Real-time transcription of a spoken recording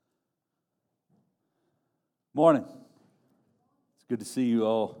Morning. It's good to see you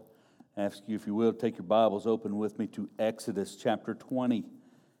all. I ask you, if you will, take your Bibles open with me to Exodus chapter 20.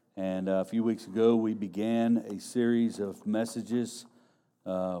 And a few weeks ago, we began a series of messages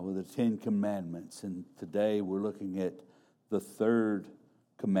with the 10 Commandments. And today, we're looking at the Third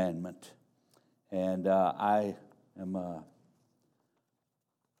Commandment. And I am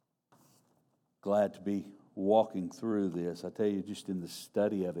glad to be walking through this. I tell you, just in the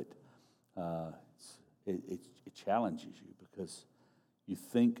study of it, it challenges you because you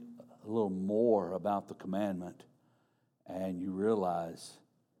think a little more about the commandment and you realize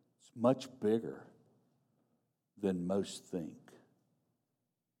it's much bigger than most think.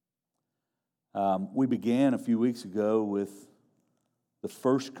 We began a few weeks ago with the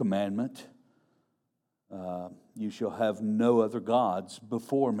first commandment, you shall have no other gods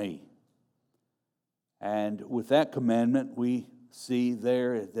before me. And with that commandment, we see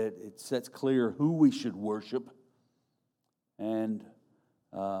there that it sets clear who we should worship and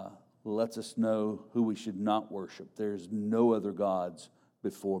lets us know who we should not worship. There's no other gods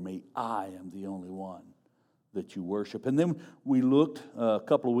before me. I am the only one that you worship. And then we looked a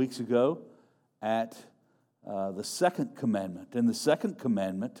couple of weeks ago at the second commandment. And the second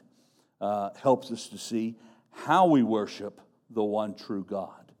commandment helps us to see how we worship the one true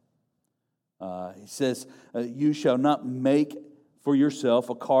God. He says, you shall not make for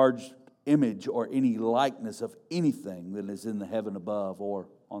yourself a carved image or any likeness of anything that is in the heaven above or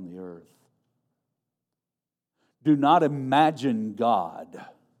on the earth. Do not imagine God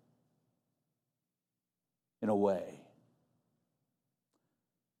in a way.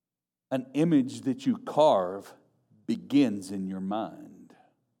 An image that you carve begins in your mind.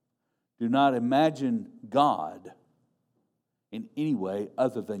 Do not imagine God in any way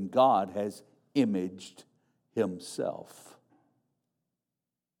other than God has imaged Himself.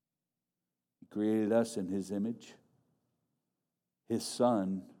 Created us in His image. His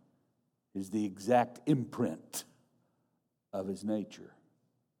Son is the exact imprint of His nature.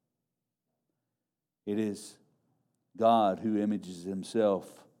 It is God who images Himself.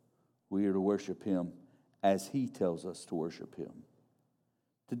 We are to worship Him as He tells us to worship Him.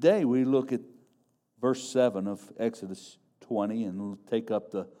 Today we look at verse 7 of Exodus 20 and we'll take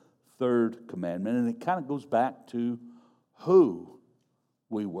up the third commandment. And it kind of goes back to who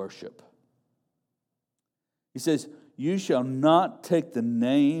we worship. He says, you shall not take the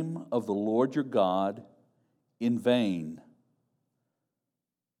name of the Lord your God in vain.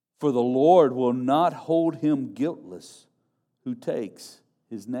 For the Lord will not hold him guiltless who takes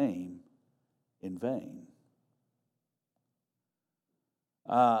His name in vain.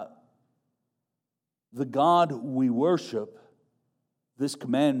 The God we worship, this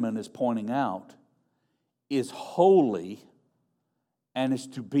commandment is pointing out, is holy and is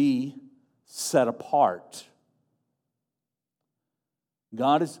to be set apart.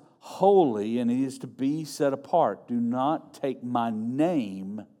 God is holy and He is to be set apart. Do not take my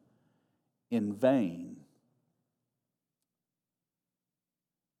name in vain.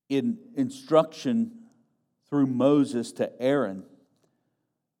 In instruction through Moses to Aaron,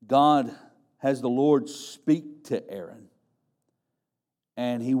 God has the Lord speak to Aaron.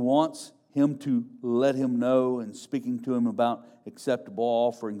 And He wants him to let him know and speaking to him about acceptable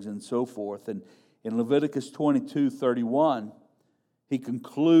offerings and so forth. And in Leviticus 22:31, He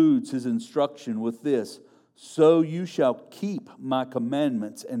concludes His instruction with this, so you shall keep my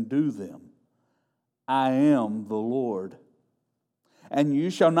commandments and do them. I am the Lord. And you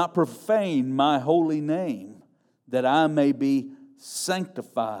shall not profane my holy name, that I may be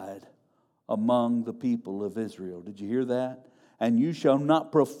sanctified among the people of Israel. Did you hear that? And you shall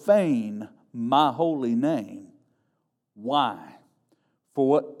not profane my holy name. Why? For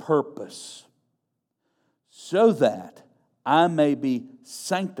what purpose? So that I may be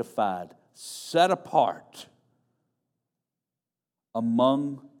sanctified, set apart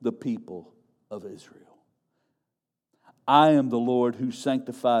among the people of Israel. I am the Lord who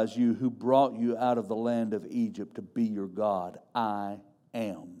sanctifies you, who brought you out of the land of Egypt to be your God. I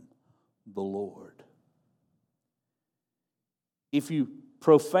am the Lord. If you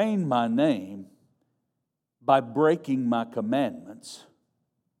profane my name by breaking my commandments,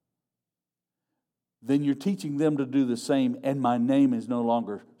 then you're teaching them to do the same, and my name is no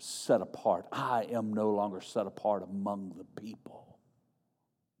longer set apart. I am no longer set apart among the people.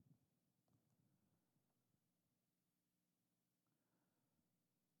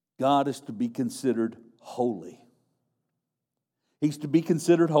 God is to be considered holy. He's to be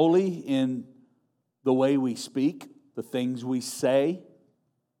considered holy in the way we speak, the things we say,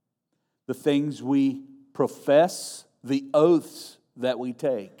 the things we profess, the oaths that we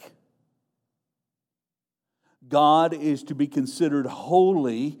take. God is to be considered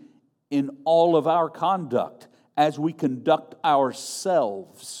holy in all of our conduct as we conduct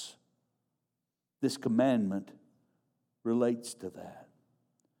ourselves. This commandment relates to that.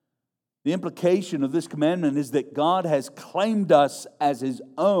 The implication of this commandment is that God has claimed us as His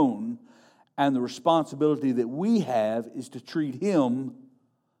own, and the responsibility that we have is to treat Him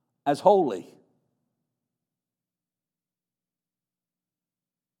as holy.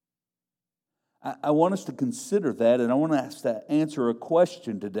 I want us to consider that, and I want us to answer a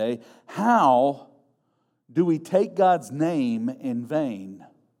question today. How do we take God's name in vain?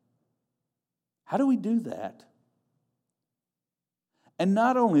 How do we do that? And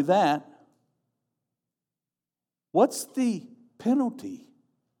not only that, what's the penalty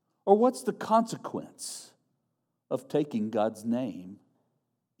or what's the consequence of taking God's name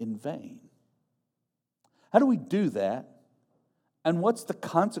in vain? How do we do that? And what's the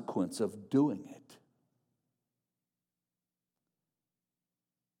consequence of doing it?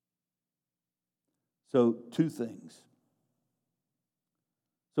 So, two things.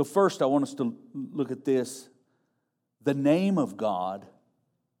 So first, I want us to look at this. The name of God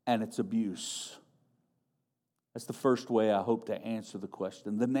and its abuse. That's the first way I hope to answer the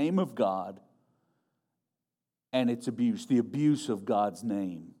question. The name of God and its abuse. The abuse of God's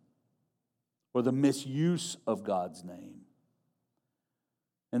name. Or the misuse of God's name.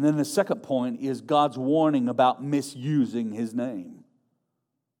 And then the second point is God's warning about misusing His name.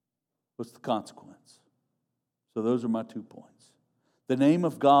 What's the consequence? So those are my 2 points. The name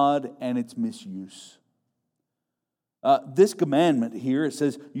of God and its misuse. This commandment here, it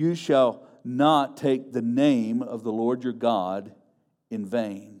says, you shall not take the name of the Lord your God in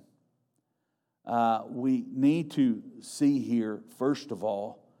vain. We need to see here, first of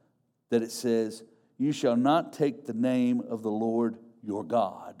all, that it says, you shall not take the name of the Lord your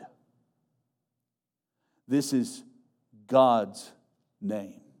God. This is God's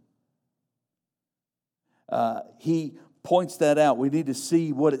name. He points that out. We need to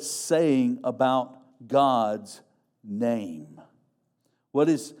see what it's saying about God's name. What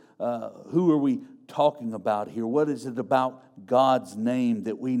is, who are we talking about here? What is it about God's name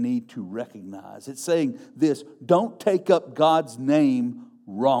that we need to recognize? It's saying this: don't take up God's name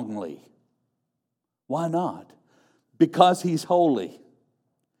wrongly. Why not? Because He's holy.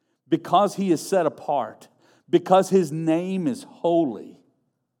 Because He is set apart. Because His name is holy.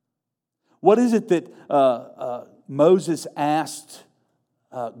 What is it that Moses asked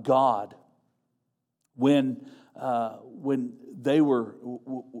God when they were...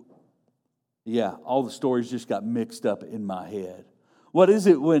 all the stories just got mixed up in my head. What is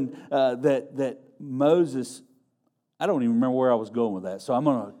it when that Moses... I don't even remember where I was going with that, so I'm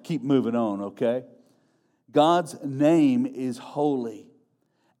going to keep moving on, okay? God's name is holy.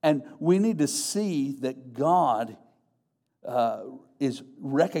 And we need to see that God is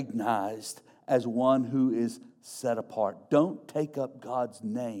recognized as one who is set apart. Don't take up God's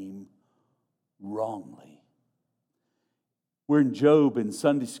name wrongly. We're in Job in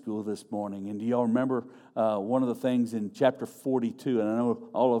Sunday school this morning, and do y'all remember one of the things in chapter 42? And I know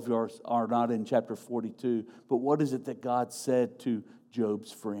all of yours are not in chapter 42, but what is it that God said to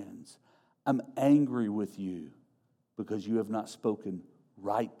Job's friends? I'm angry with you because you have not spoken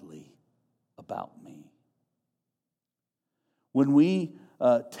rightly about me. When we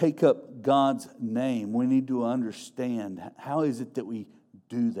take up God's name, we need to understand how is it that we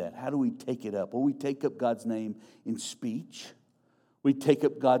do that? How do we take it up? Well, we take up God's name in speech. We take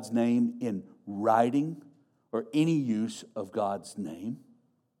up God's name in writing or any use of God's name.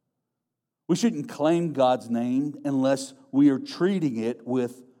 We shouldn't claim God's name unless we are treating it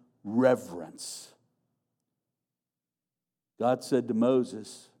with reverence. God said to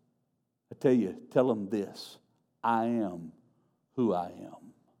Moses, tell him this: I am who I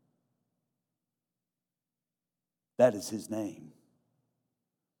am. That is His name.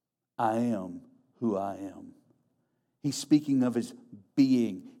 I am who I am. He's speaking of His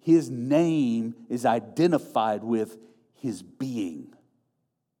being. His name is identified with His being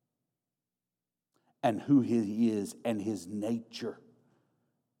and who He is and His nature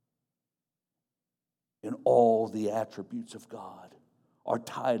and all the attributes of God are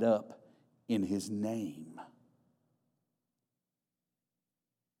tied up in His name.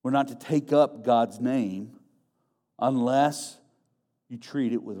 We're not to take up God's name unless you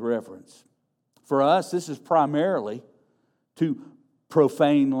treat it with reverence. For us, this is primarily to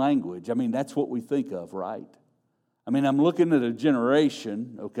profane language. I mean, that's what we think of, right? I mean, I'm looking at a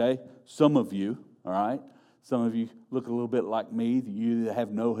generation, okay? Some of you, all right? Some of you look a little bit like me. You either have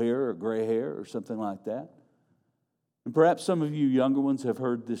no hair or gray hair or something like that. And perhaps some of you younger ones have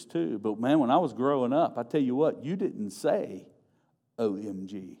heard this too. But man, when I was growing up, I tell you what, you didn't say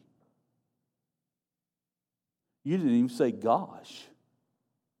OMG. You didn't even say gosh.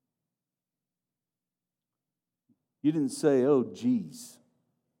 You didn't say, oh, geez,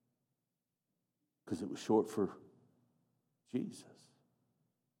 because it was short for Jesus.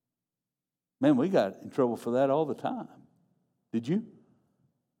 Man, we got in trouble for that all the time. Did you?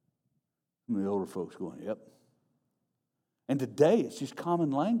 And the older folks going, yep. And today it's just common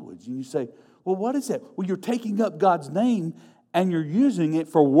language. And you say, well, what is that? Well, you're taking up God's name and you're using it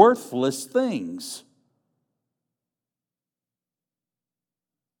for worthless things.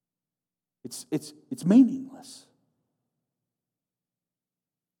 It's meaningless.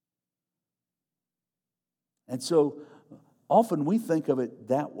 And so often we think of it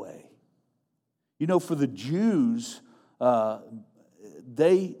that way. You know, for the Jews,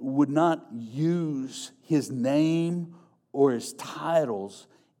 they would not use his name or his titles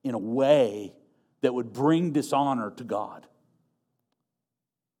in a way that would bring dishonor to God.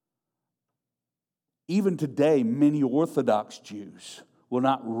 Even today, many Orthodox Jews will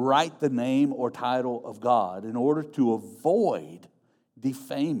not write the name or title of God in order to avoid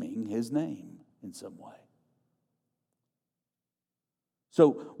defaming his name in some way.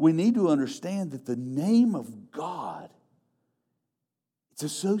 So we need to understand that the name of God, it's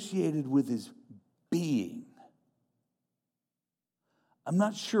associated with his being. I'm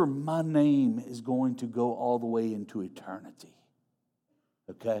not sure my name is going to go all the way into eternity.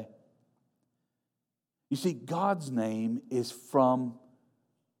 Okay? You see, God's name is from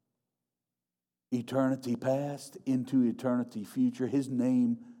eternity past into eternity future. His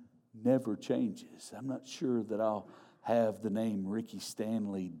name never changes. I'm not sure that I'll have the name Ricky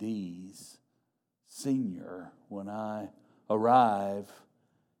Stanley Dees Sr. when I arrive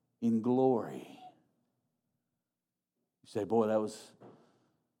in glory. You say, boy, that was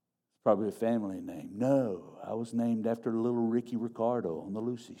probably a family name. No, I was named after little Ricky Ricardo on the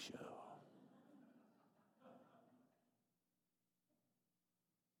Lucy Show.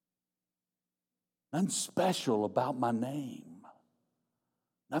 Nothing special about my name.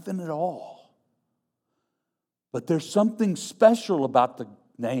 Nothing at all. But there's something special about the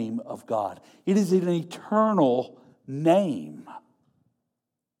name of God. It is an eternal name.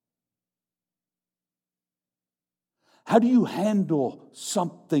 How do you handle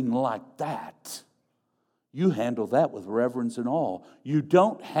something like that? You handle that with reverence and awe. You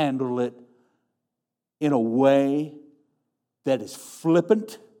don't handle it in a way that is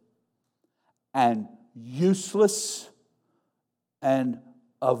flippant and useless and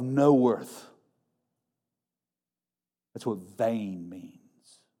of no worth. That's what vain means.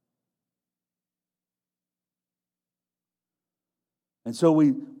 And so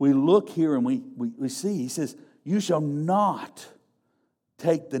we look here and we see, he says, you shall not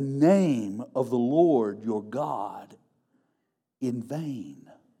take the name of the Lord your God in vain.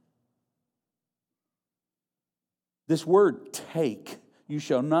 This word take, you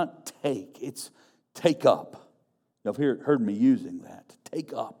shall not take, it's take up. You've heard me using that.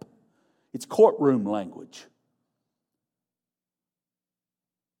 Take up. It's courtroom language.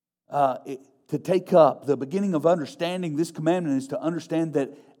 To take up, the beginning of understanding this commandment is to understand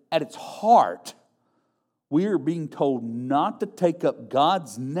that at its heart, we are being told not to take up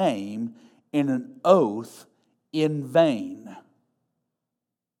God's name in an oath in vain.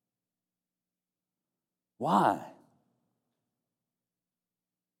 Why?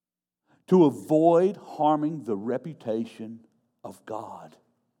 To avoid harming the reputation of God.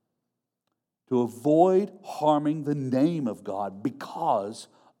 To avoid harming the name of God because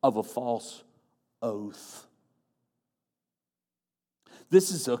of a false oath.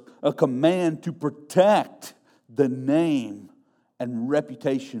 This is a command to protect the name and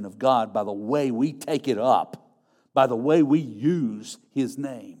reputation of God by the way we take it up, by the way we use his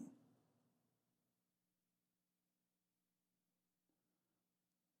name.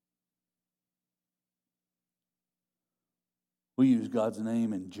 We use God's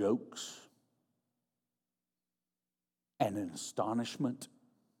name in jokes and in astonishment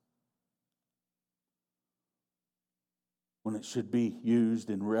when it should be used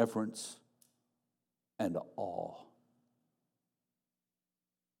in reverence and awe.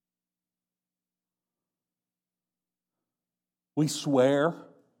 We swear.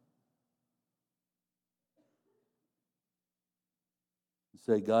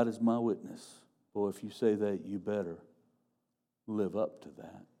 Say, God is my witness. Boy, if you say that, you better live up to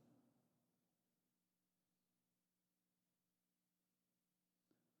that.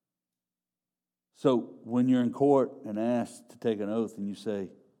 So when you're in court and asked to take an oath and you say,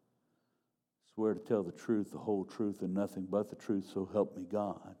 swear to tell the truth, the whole truth, and nothing but the truth, so help me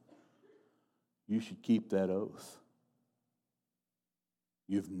God, you should keep that oath.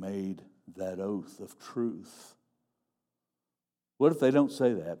 You've made that oath of truth. What if they don't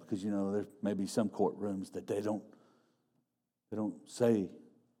say that? Because, there may be some courtrooms that they don't say,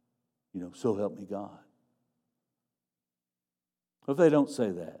 so help me God. What if they don't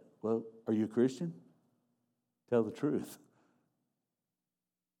say that? Well, are you a Christian? Tell the truth.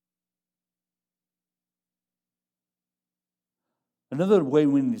 Another way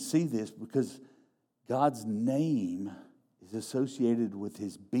we need to see this, because God's name is associated with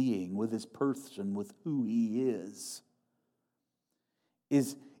His being, with His person, with who He is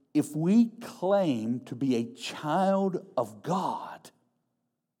if we claim to be a child of God,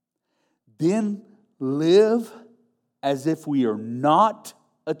 then live as if we are not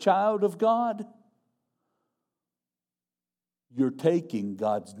a child of God, you're taking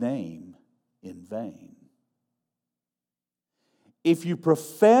God's name in vain. If you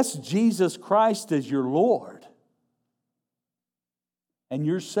profess Jesus Christ as your Lord and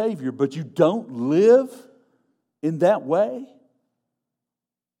your Savior, but you don't live in that way,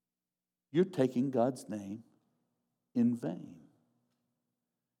 you're taking God's name in vain.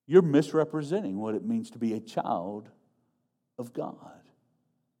 You're misrepresenting what it means to be a child of God.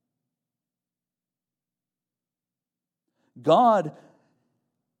 God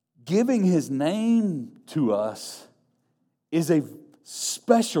giving His name to us is a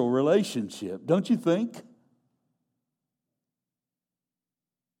special relationship, don't you think?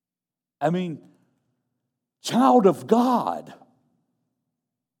 I mean, child of God.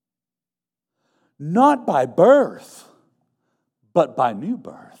 Not by birth, but by new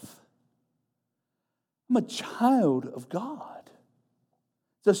birth. I'm a child of God.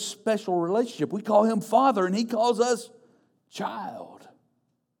 It's a special relationship. We call Him Father, and He calls us child.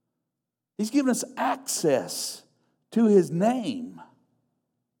 He's given us access to His name.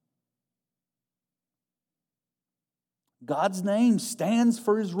 God's name stands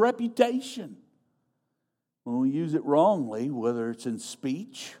for His reputation. When we use it wrongly, whether it's in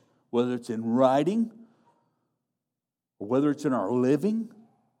speech, whether it's in writing, or whether it's in our living,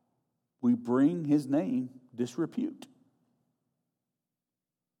 we bring His name disrepute.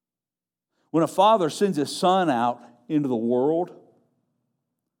 When a father sends his son out into the world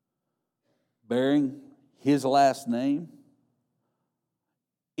bearing his last name,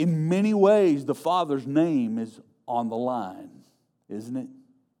 in many ways the father's name is on the line, isn't it?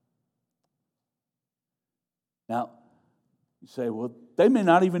 Now, you say, well, they may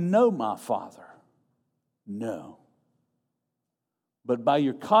not even know my father. No. But by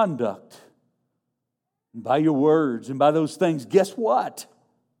your conduct, by your words, and by those things, guess what?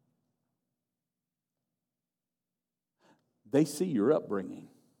 They see your upbringing.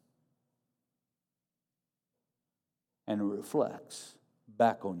 And it reflects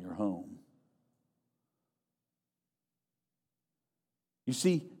back on your home. You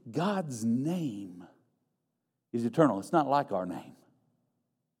see, God's name is eternal. It's not like our name.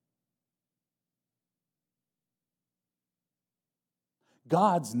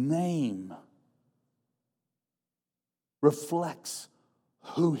 God's name reflects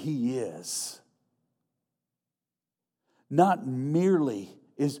who He is. Not merely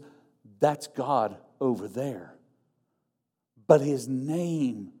is that's God over there, but His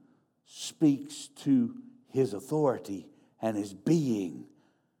name speaks to His authority and His being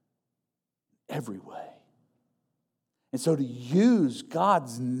every way. And so to use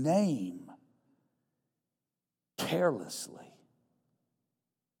God's name carelessly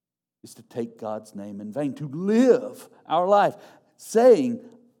is to take God's name in vain, to live our life saying,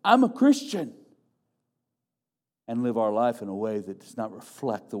 I'm a Christian, and live our life in a way that does not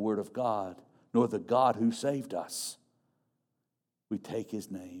reflect the Word of God, nor the God who saved us. We take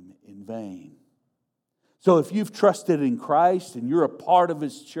His name in vain. So if you've trusted in Christ and you're a part of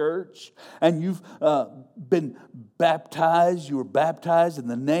His church and you've been baptized, you were baptized in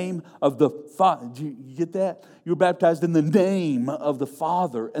the name of the Father. Do you get that? You were baptized in the name of the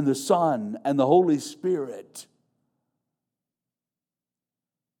Father and the Son and the Holy Spirit.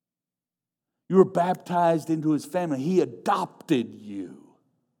 You were baptized into His family. He adopted you.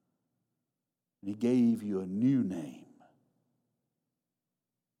 And He gave you a new name.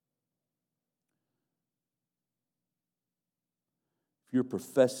 If you're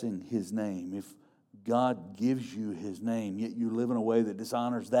professing His name, if God gives you His name, yet you live in a way that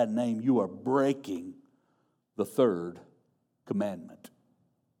dishonors that name, you are breaking the third commandment.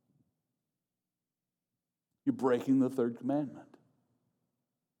 You're breaking the third commandment.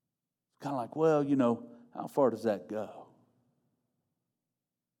 It's kind of like, well, how far does that go?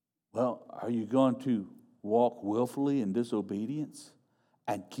 Well, are you going to walk willfully in disobedience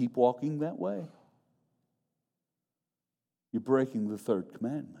and keep walking that way? You're breaking the third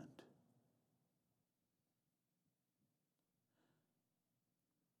commandment.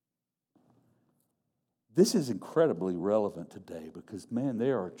 This is incredibly relevant today because, man,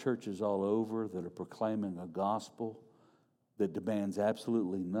 there are churches all over that are proclaiming a gospel that demands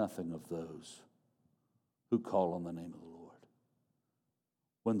absolutely nothing of those who call on the name of the Lord.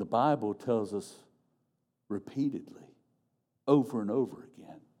 When the Bible tells us repeatedly, over and over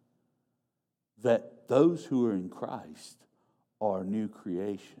again, that those who are in Christ are a new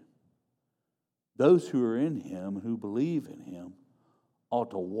creation. Those who are in Him, who believe in Him,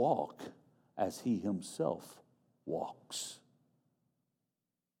 ought to walk as He Himself walks.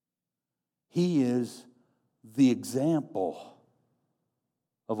 He is the example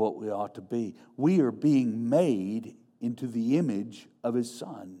of what we ought to be. We are being made into the image of His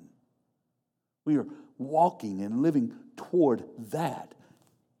Son. We are walking and living toward that.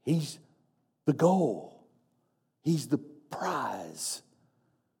 He's the goal. He's the prize.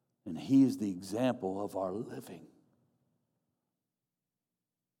 And He is the example of our living.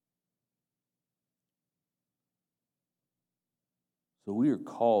 So we are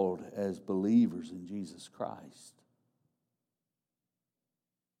called as believers in Jesus Christ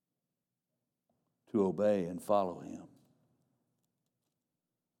to obey and follow Him.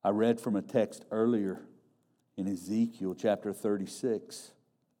 I read from a text earlier in Ezekiel chapter 36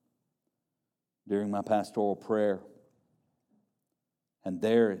 during my pastoral prayer. And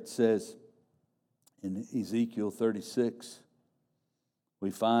there it says in Ezekiel 36,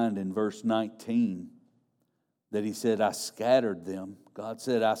 we find in verse 19 that He said, I scattered them. God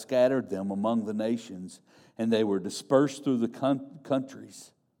said, I scattered them among the nations, and they were dispersed through the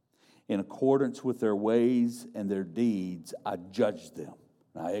countries. In accordance with their ways and their deeds, I judged them,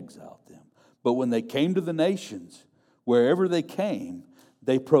 and I exiled them. But when they came to the nations, wherever they came,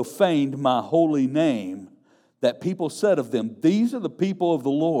 they profaned my holy name, that people said of them, these are the people of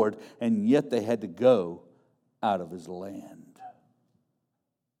the Lord, and yet they had to go out of His land.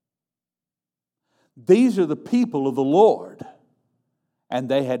 These are the people of the Lord, and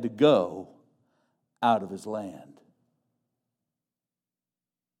they had to go out of His land.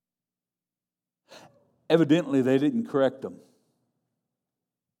 Evidently, they didn't correct them.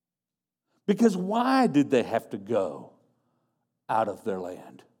 Because why did they have to go out of their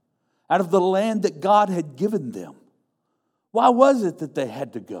land? Out of the land that God had given them. Why was it that they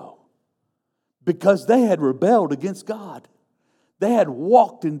had to go? Because they had rebelled against God. They had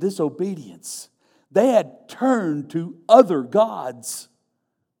walked in disobedience. They had turned to other gods.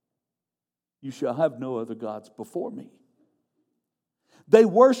 You shall have no other gods before me. They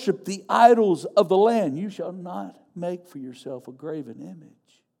worshiped the idols of the land. You shall not make for yourself a graven image.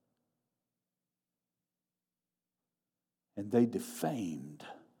 And they defamed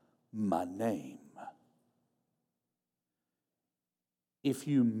my name. If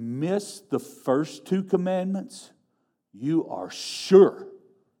you miss the first two commandments, you are sure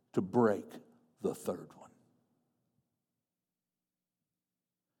to break the third one.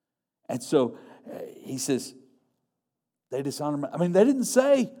 And so He says, they dishonored me. I mean, they didn't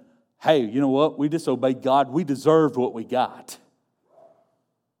say, hey, you know what? We disobeyed God. We deserved what we got.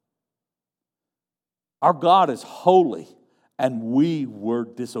 Our God is holy, and we were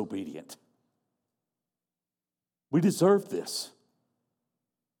disobedient. We deserve this.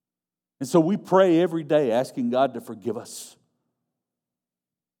 And so we pray every day asking God to forgive us.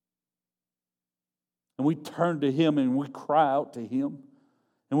 And we turn to Him and we cry out to Him.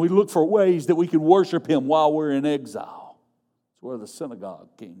 And we look for ways that we can worship Him while we're in exile. That's where the synagogue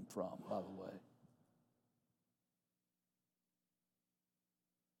came from, by the way.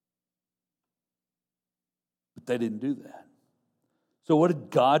 But they didn't do that. So what did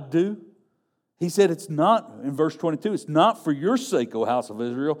God do? He said, it's not, in verse 22, it's not for your sake, O house of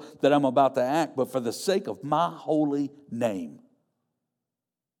Israel, that I'm about to act, but for the sake of my holy name,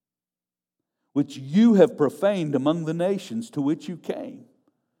 which you have profaned among the nations to which you came.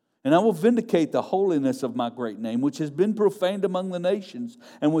 And I will vindicate the holiness of my great name, which has been profaned among the nations,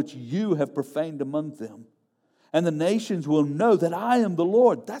 and which you have profaned among them. And the nations will know that I am the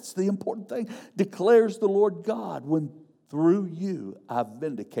Lord. That's the important thing. Declares the Lord God, when through you I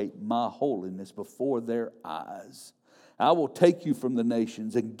vindicate my holiness before their eyes. I will take you from the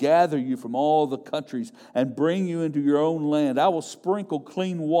nations and gather you from all the countries and bring you into your own land. I will sprinkle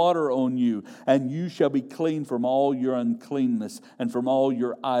clean water on you, and you shall be clean from all your uncleanness, and from all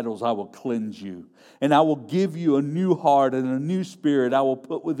your idols I will cleanse you. And I will give you a new heart, and a new spirit I will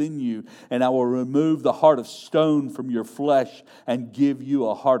put within you, and I will remove the heart of stone from your flesh and give you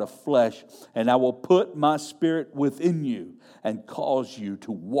a heart of flesh. And I will put my spirit within you and cause you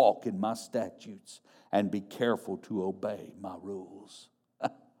to walk in my statutes and be careful to obey my rules.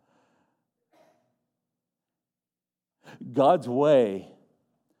 God's way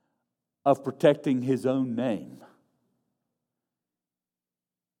of protecting his own name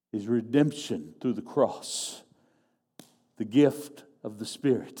is redemption through the cross, the gift of the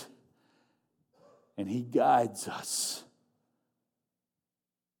Spirit. And he guides us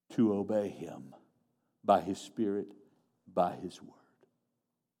to obey him by his Spirit, by his word.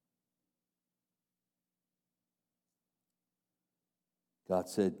 God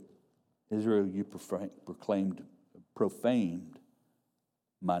said, Israel, you profaned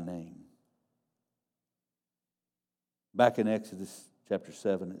my name. Back in Exodus chapter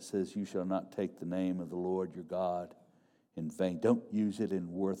 7, it says, you shall not take the name of the Lord your God in vain. Don't use it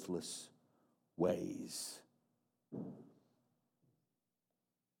in worthless ways.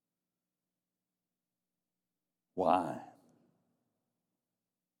 Why?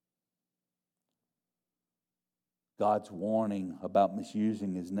 God's warning about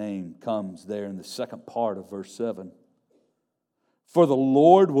misusing his name comes there in the second part of verse 7. For the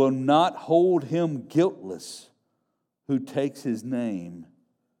Lord will not hold him guiltless who takes his name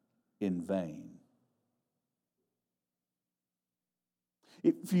in vain.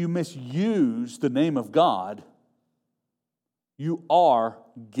 If you misuse the name of God, you are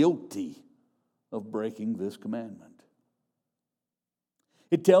guilty of breaking this commandment.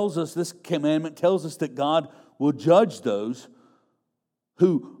 It tells us, this commandment tells us that God will judge those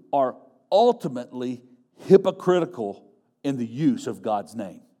who are ultimately hypocritical in the use of God's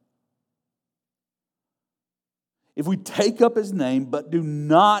name. If we take up his name but do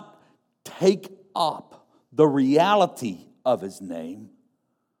not take up the reality of his name,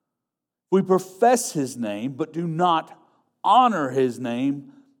 we profess his name but do not honor his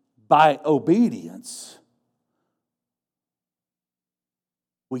name by obedience,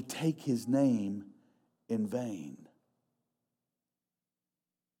 we take his name in vain.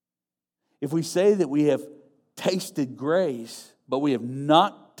 If we say that we have tasted grace, but we have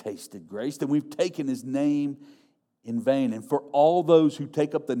not tasted grace, then we've taken his name in vain. And for all those who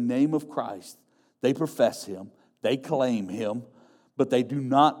take up the name of Christ, they profess him, they claim him, but they do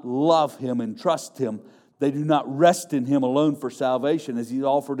not love him and trust him. They do not rest in him alone for salvation as he's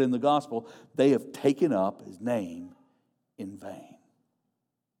offered in the gospel. They have taken up his name in vain.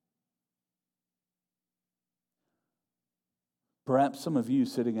 Perhaps some of you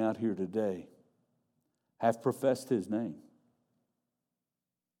sitting out here today have professed his name.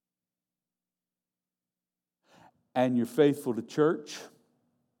 And you're faithful to church.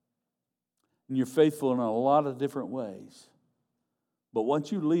 And you're faithful in a lot of different ways. But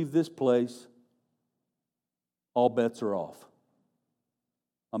once you leave this place, all bets are off.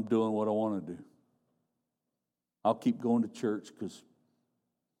 I'm doing what I want to do. I'll keep going to church because,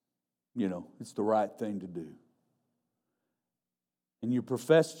 it's the right thing to do. And you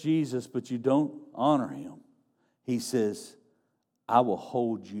profess Jesus, but you don't honor him. He says, I will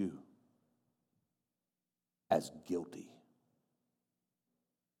hold you as guilty.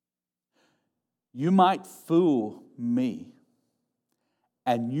 You might fool me,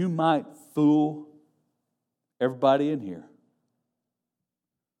 and you might fool everybody in here.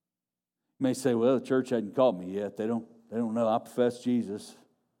 You may say, well, the church hasn't called me yet. They don't know I profess Jesus.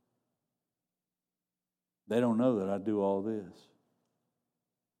 They don't know that I do all this.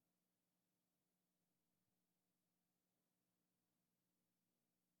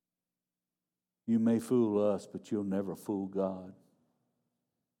 You may fool us, but you'll never fool God.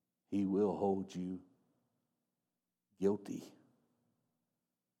 He will hold you guilty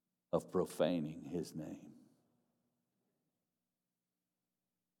of profaning his name.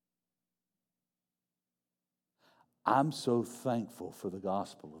 I'm so thankful for the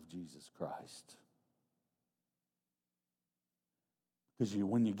gospel of Jesus Christ. Because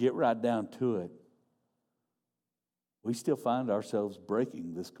when you get right down to it, we still find ourselves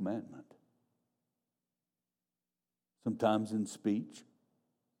breaking this commandment. Sometimes in speech,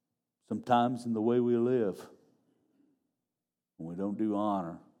 sometimes in the way we live, when we don't do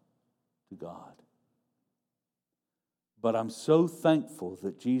honor to God. But I'm so thankful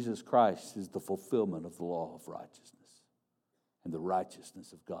that Jesus Christ is the fulfillment of the law of righteousness and the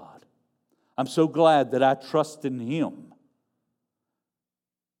righteousness of God. I'm so glad that I trust in Him.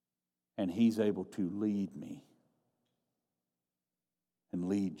 And He's able to lead me and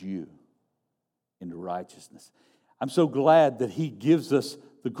lead you into righteousness. I'm so glad that He gives us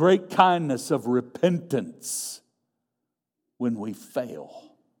the great kindness of repentance when we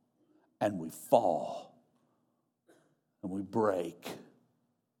fail and we fall and we break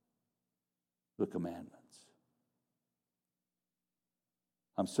the commandments.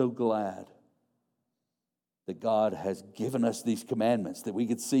 I'm so glad that God has given us these commandments, that we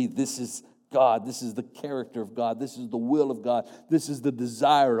could see this is God, this is the character of God, this is the will of God, this is the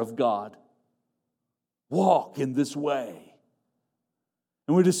desire of God. Walk in this way.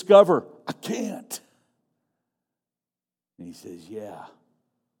 And we discover, I can't. And He says, yeah,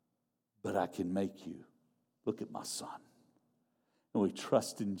 but I can make you. Look at my Son. And we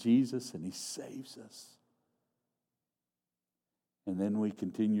trust in Jesus and He saves us. And then we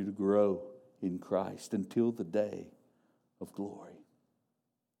continue to grow in Christ until the day of glory.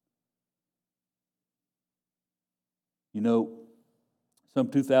 You know, some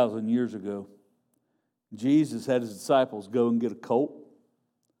 2,000 years ago, Jesus had His disciples go and get a colt,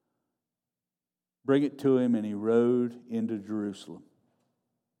 bring it to Him, and He rode into Jerusalem.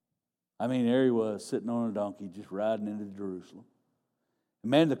 I mean, there He was, sitting on a donkey, just riding into Jerusalem. And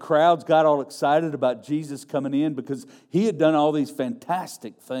man, the crowds got all excited about Jesus coming in because He had done all these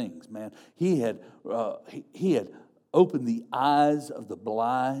fantastic things, man. He had opened the eyes of the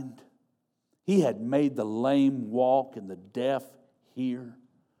blind. He had made the lame walk and the deaf hear.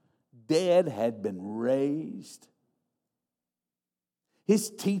 Dead had been raised. His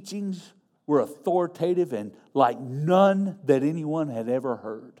teachings were authoritative and like none that anyone had ever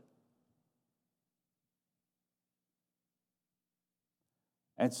heard.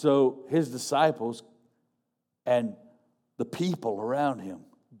 And so His disciples and the people around Him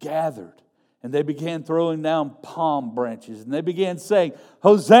gathered, and they began throwing down palm branches, and they began saying,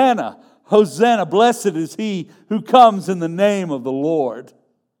 Hosanna, Hosanna, blessed is He who comes in the name of the Lord.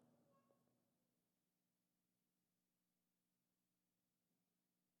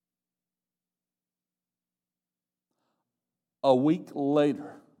 A week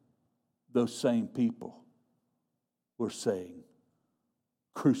later, those same people were saying,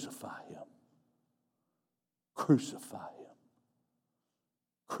 crucify Him, crucify Him,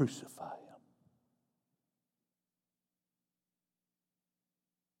 crucify Him.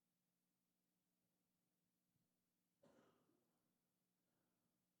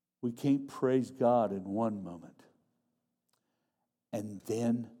 We can't praise God in one moment and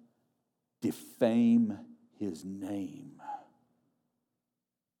then defame His name.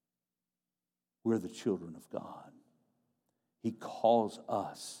 We're the children of God. He calls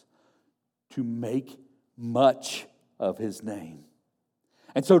us to make much of His name.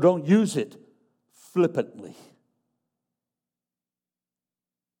 And so don't use it flippantly.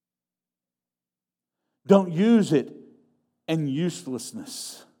 Don't use it in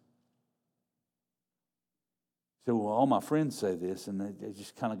uselessness. So, well, all my friends say this, and they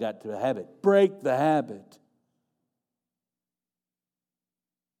just kind of got to a habit. Break the habit.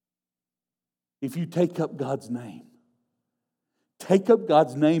 If you take up God's name, take up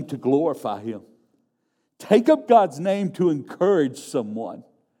God's name to glorify Him. Take up God's name to encourage someone.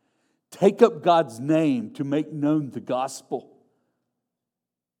 Take up God's name to make known the gospel.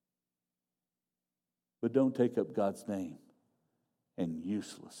 But don't take up God's name in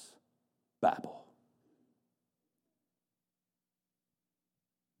useless babble.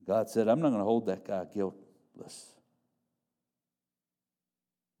 God said, I'm not going to hold that guy guiltless.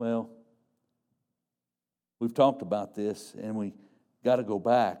 Well, we've talked about this, and we got to go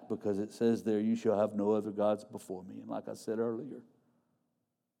back because it says there, you shall have no other gods before me. And like I said earlier,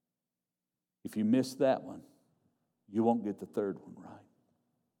 if you miss that one, you won't get the third one right.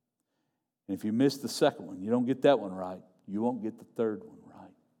 And if you miss the second one, you don't get that one right, you won't get the third one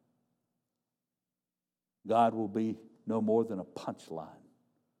right. God will be no more than a punchline,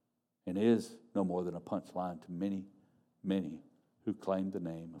 and is no more than a punchline to many, many who claim the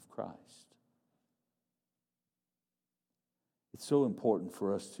name of Christ. It's so important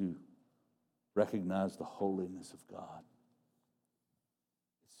for us to recognize the holiness of God.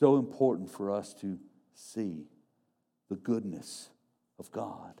 It's so important for us to see the goodness of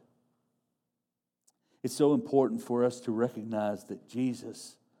God. It's so important for us to recognize that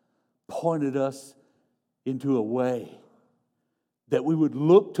Jesus pointed us into a way that we would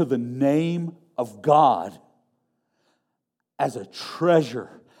look to the name of God as a treasure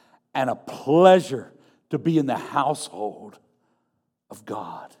and a pleasure to be in the household of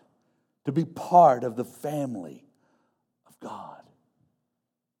God, to be part of the family of God.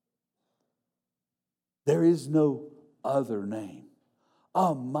 There is no other name.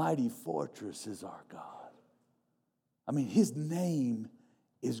 A mighty fortress is our God. I mean, his name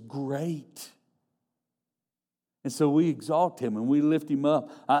is great. And so we exalt him and we lift him up.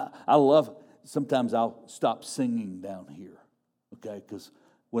 I love, sometimes I'll stop singing down here, okay? Because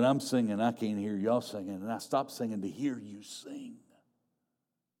when I'm singing, I can't hear y'all singing, and I stop singing to hear you sing.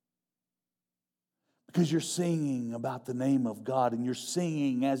 Because you're singing about the name of God, and you're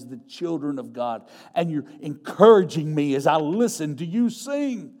singing as the children of God, and you're encouraging me as I listen to you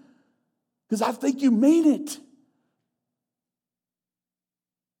sing, because I think you mean it.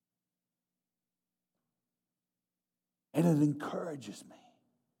 And it encourages me.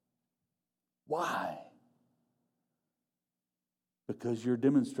 Why? Because you're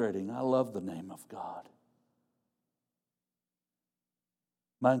demonstrating, I love the name of God.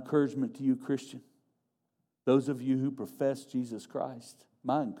 My encouragement to you, Christian, those of you who profess Jesus Christ,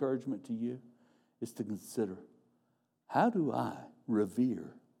 my encouragement to you is to consider, how do I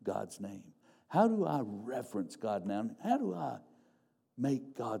revere God's name? How do I reverence God's name? How do I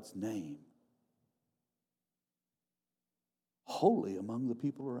make God's name holy among the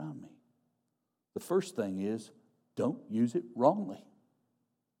people around me? The first thing is, don't use it wrongly.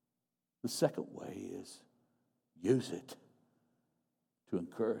 The second way is, use it to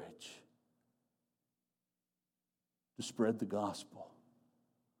encourage, to spread the gospel,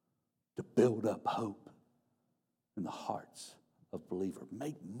 to build up hope in the hearts of believers.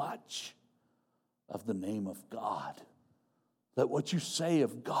 Make much of the name of God. Let what you say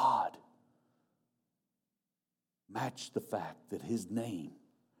of God match the fact that his name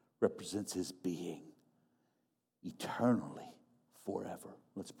represents his being eternally, forever.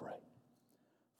 Let's pray.